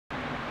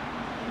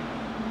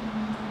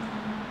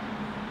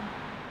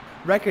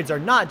Records are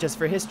not just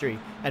for history,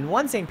 and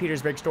one St.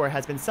 Petersburg store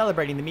has been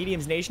celebrating the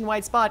medium's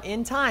nationwide spot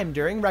in time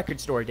during Record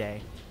Store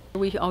Day.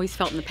 We always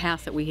felt in the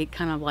past that we had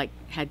kind of like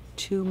had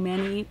too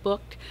many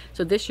booked,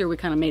 so this year we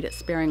kind of made it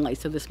sparingly.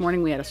 So this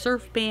morning we had a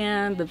surf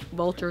band, the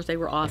Vultures, they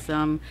were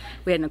awesome.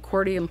 We had an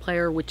accordion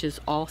player, which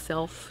is all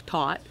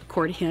self-taught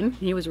accordion.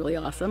 He was really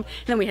awesome.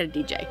 And then we had a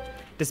DJ.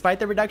 Despite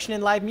the reduction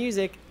in live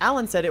music,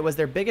 Allen said it was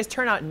their biggest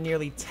turnout in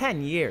nearly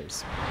 10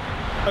 years.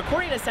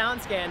 According to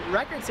SoundScan,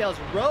 record sales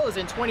rose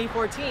in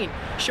 2014,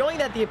 showing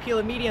that the appeal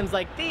of mediums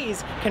like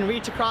these can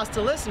reach across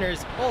to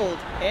listeners old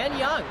and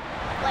young.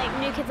 Like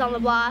New Kids on the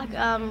Block,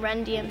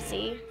 Run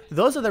DMC.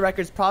 Those are the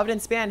records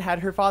Providence Span had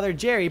her father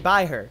Jerry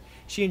buy her.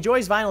 She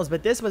enjoys vinyls,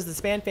 but this was the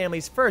Span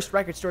family's first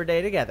record store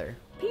day together.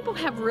 People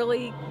have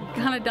really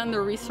kind of done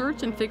their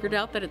research and figured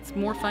out that it's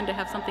more fun to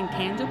have something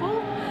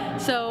tangible.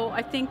 So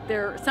I think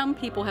some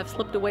people have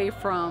slipped away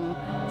from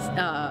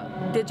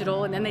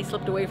digital, and then they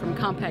slipped away from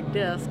compact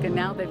disc, and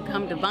now they've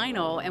come to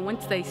vinyl. And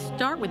once they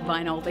start with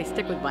vinyl, they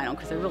stick with vinyl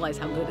because they realize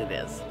how good it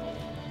is.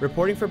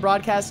 Reporting for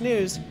Broadcast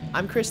News,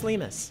 I'm Chris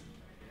Lemus.